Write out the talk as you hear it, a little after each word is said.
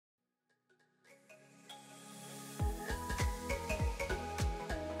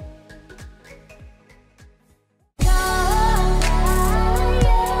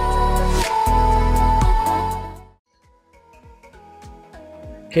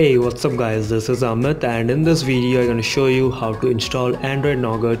Hey, what's up guys, this is Amit and in this video I'm going to show you how to install Android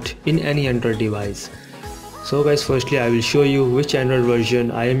Nougat in any Android device. So guys, firstly I will show you which Android version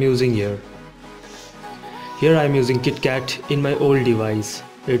I am using here. Here I am using KitKat in my old device.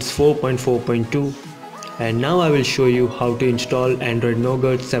 It's 4.4.2 and now I will show you how to install Android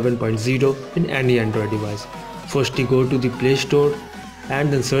Nougat 7.0 in any Android device. Firstly go to the Play Store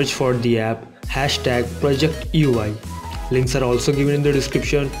and then search for the app #project UI. Links are also given in the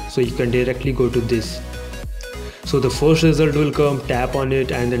description so you can directly go to this. So the first result will come, tap on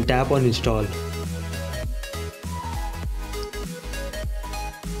it and then tap on install.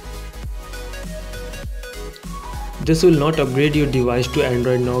 This will not upgrade your device to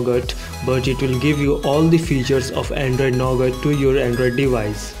Android Nougat, but it will give you all the features of Android Nougat to your Android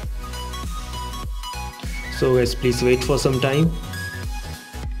device. So guys, please wait for some time.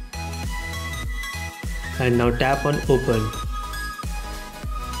 And now tap on open.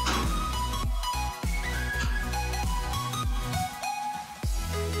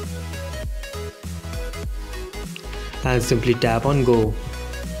 And simply tap on go.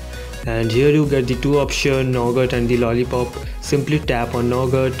 And here you get the two options, Nougat and the lollipop. Simply tap on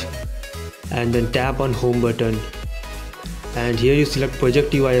Nougat and then tap on home button. And here you select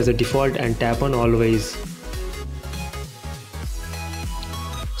Project UI as a default and tap on always.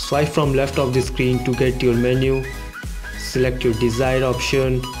 Swipe from left of the screen to get your menu. Select your desired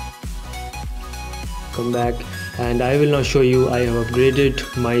option. Come back and I will now show you I have upgraded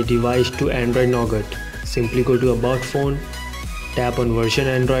my device to Android Nougat. Simply go to About Phone, tap on Version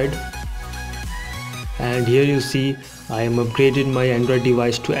Android. And here you see I am upgraded my Android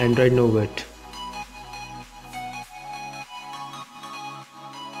device to Android Nougat.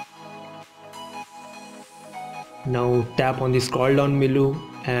 Now tap on the scroll down menu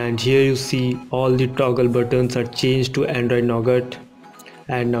and here you see all the toggle buttons are changed to Android Nougat.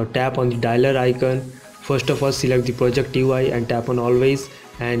 And now tap on the dialer icon. First of all select the Project UI and tap on always,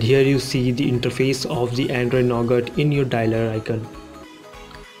 and here you see the interface of the Android Nougat in your dialer icon.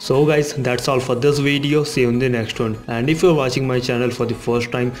 So guys, that's all for this video. See you in the next one, and if you're watching my channel for the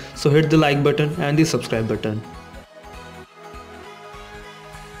first time, so hit the like button and the subscribe button.